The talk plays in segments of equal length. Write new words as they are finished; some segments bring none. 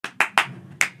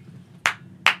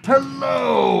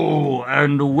Hello,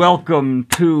 and welcome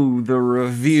to the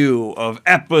review of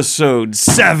episode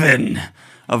 7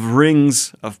 of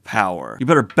Rings of Power. You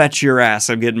better bet your ass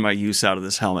I'm getting my use out of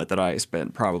this helmet that I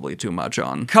spent probably too much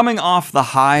on. Coming off the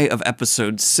high of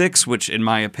episode 6, which in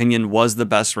my opinion was the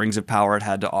best Rings of Power it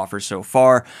had to offer so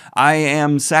far, I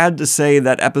am sad to say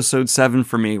that episode 7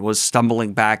 for me was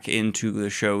stumbling back into the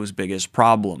show's biggest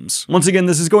problems. Once again,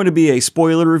 this is going to be a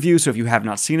spoiler review, so if you have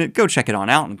not seen it, go check it on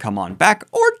out and come on back,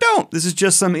 or don't. This is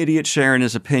just some idiot sharing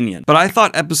his opinion. But I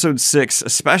thought episode 6,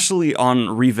 especially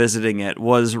on revisiting it,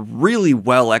 was really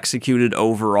well executed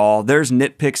overall. There's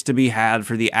nitpicks to be had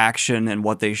for the action and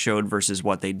what they showed versus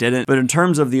what they didn't, but in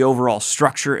terms of the overall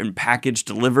structure and package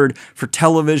delivered for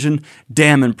television,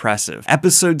 damn impressive.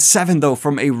 Episode 7, though,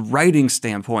 from a writing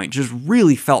standpoint, just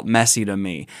really felt messy to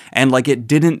me, and like it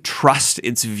didn't trust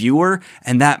its viewer,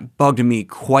 and that bugged me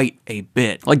quite a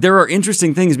bit. Like, there are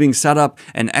interesting things being set up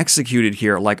and executed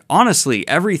here. Like, honestly,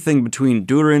 everything between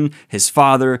Durin, his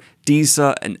father,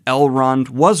 Disa, and Elrond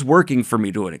was working for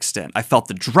me to an extent. I felt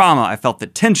the drama, I felt the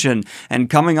tension, and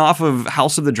coming off of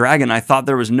House of the Dragon, I thought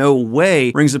there was no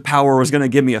way Rings of Power was going to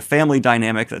give me a family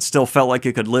dynamic that still felt like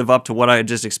it could live up to what I had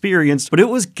just experienced, but it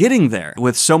was getting there,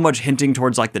 with so much hinting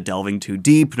towards like the delving too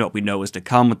deep, what we know is to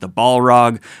come with the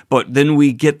Balrog, but then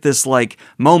we get this like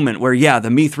moment where, yeah, the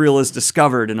Mithril is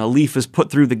discovered and a leaf is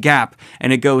put through the gap,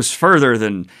 and it goes further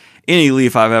than any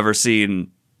leaf I've ever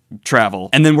seen travel.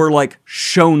 And then we're like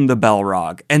shown the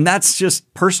Balrog. And that's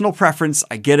just personal preference.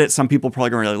 I get it. Some people probably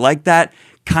don't really like that.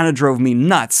 Kind of drove me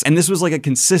nuts. And this was like a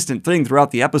consistent thing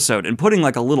throughout the episode, and putting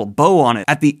like a little bow on it.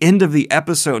 At the end of the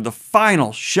episode, the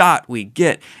final shot we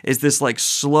get is this like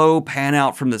slow pan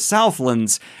out from the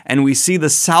Southlands, and we see the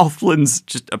Southlands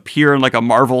just appear in like a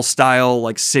Marvel style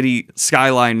like city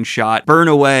skyline shot, burn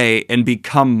away and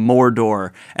become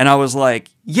Mordor. And I was like,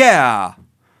 yeah,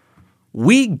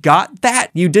 we got that.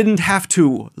 You didn't have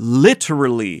to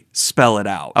literally spell it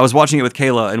out. I was watching it with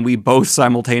Kayla, and we both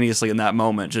simultaneously in that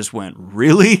moment just went,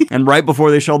 really? And right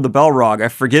before they showed the Balrog, I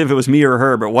forget if it was me or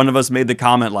her, but one of us made the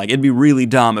comment like, it'd be really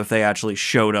dumb if they actually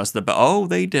showed us the oh,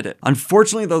 they did it.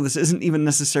 Unfortunately, though, this isn't even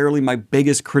necessarily my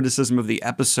biggest criticism of the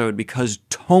episode, because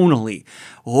tonally,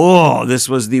 oh, this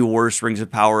was the worst Rings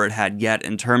of Power it had yet,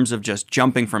 in terms of just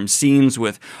jumping from scenes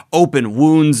with open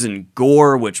wounds and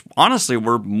gore, which honestly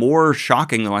were more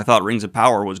shocking than I thought Rings of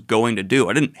Power was going to do.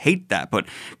 I didn't hate that, but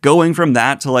going from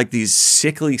that to like these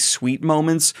sickly sweet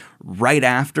moments right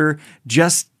after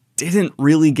just didn't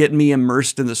really get me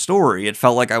immersed in the story. It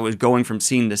felt like I was going from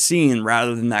scene to scene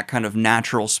rather than that kind of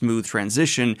natural, smooth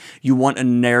transition. You want a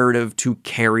narrative to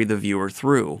carry the viewer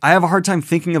through. I have a hard time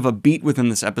thinking of a beat within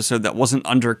this episode that wasn't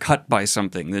undercut by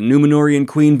something. The Númenórean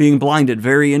queen being blinded,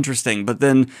 very interesting, but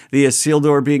then the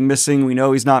Isildur being missing, we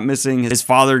know he's not missing. His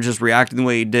father just reacting the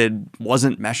way he did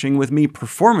wasn't meshing with me,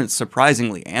 performance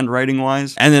surprisingly and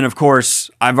writing-wise. And then, of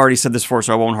course, I've already said this before,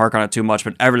 so I won't hark on it too much,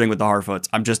 but everything with the Harfoots,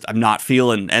 I'm not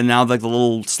feeling. And now like the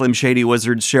little Slim Shady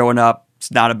wizards showing up, it's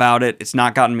not about it. It's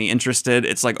not gotten me interested.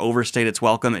 It's like overstayed its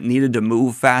welcome. It needed to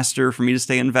move faster for me to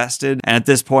stay invested. And at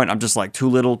this point, I'm just like too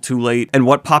little, too late. And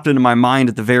what popped into my mind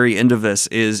at the very end of this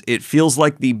is it feels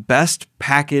like the best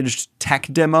packaged tech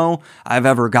demo I've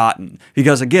ever gotten.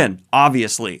 Because again,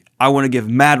 obviously, I want to give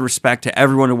mad respect to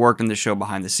everyone who worked on this show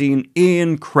behind the scene.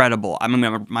 Incredible. I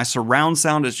mean, my surround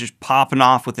sound is just popping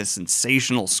off with a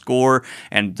sensational score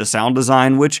and the sound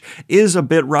design, which is a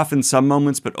bit rough in some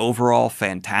moments, but overall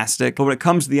fantastic. But when it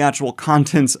comes to the actual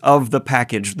contents of the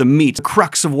package, the meat, the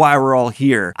crux of why we're all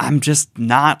here, I'm just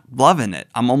not loving it.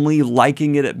 I'm only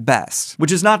liking it at best.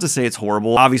 Which is not to say it's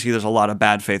horrible. Obviously, there's a lot of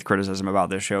bad faith criticism about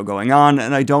this show going on,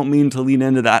 and I don't mean to lean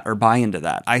into that or buy into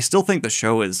that. I still think the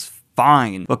show is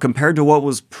fine, but compared to what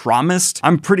was promised,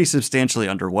 I'm pretty substantially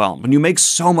underwhelmed. When you make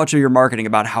so much of your marketing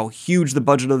about how huge the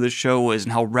budget of this show is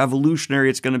and how revolutionary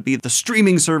it's going to be, the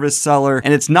streaming service seller,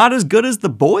 and it's not as good as The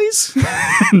Boys,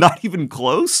 not even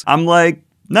close, I'm like,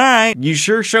 all right, you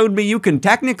sure showed me you can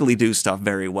technically do stuff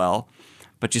very well,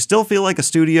 but you still feel like a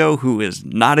studio who is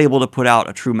not able to put out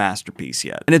a true masterpiece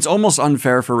yet. And it's almost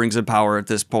unfair for Rings of Power at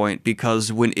this point,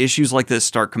 because when issues like this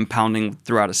start compounding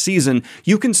throughout a season,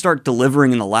 you can start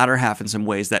delivering in the latter half in some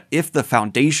ways that, if the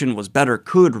foundation was better,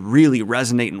 could really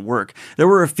resonate and work. There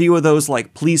were a few of those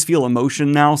like please feel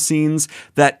emotion now scenes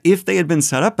that, if they had been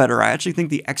set up better, I actually think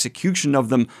the execution of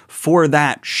them for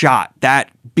that shot,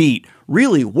 that beat,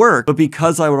 really worked. But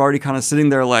because I was already kind of sitting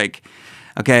there like,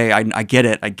 Okay, I get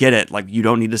it. Like, you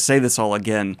don't need to say this all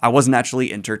again. I wasn't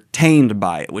actually entertained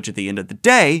by it, which at the end of the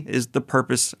day is the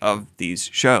purpose of these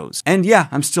shows. And yeah,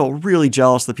 I'm still really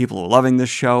jealous of the people who are loving this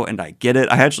show, and I get it.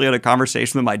 I actually had a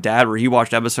conversation with my dad where he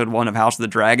watched episode 1 of House of the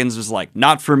Dragons, was like,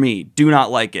 not for me, do not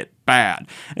like it. Bad.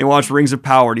 And he watched Rings of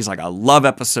Power and he's like, I love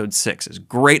episode 6. It's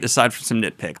great aside from some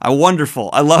nitpick.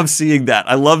 Wonderful. I love seeing that.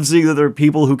 I love seeing that there are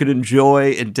people who can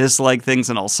enjoy and dislike things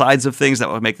on all sides of things. That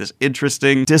would make this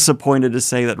interesting. Disappointed to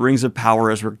say that Rings of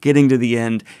Power, as we're getting to the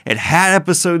end, it had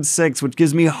episode 6, which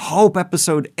gives me hope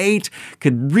episode 8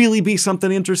 could really be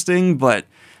something interesting, but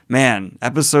man,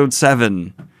 episode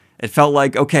 7, it felt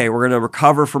like, okay, we're going to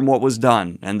recover from what was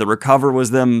done. And the recover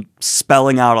was them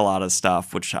spelling out a lot of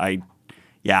stuff, which I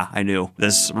knew.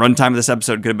 This runtime of this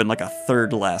episode could have been like a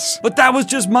third less. But that was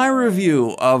just my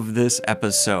review of this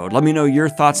episode. Let me know your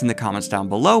thoughts in the comments down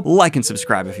below. Like and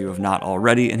subscribe if you have not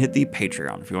already, and hit the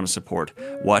Patreon if you want to support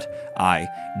what I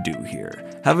do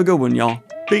here. Have a good one, y'all.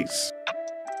 Peace.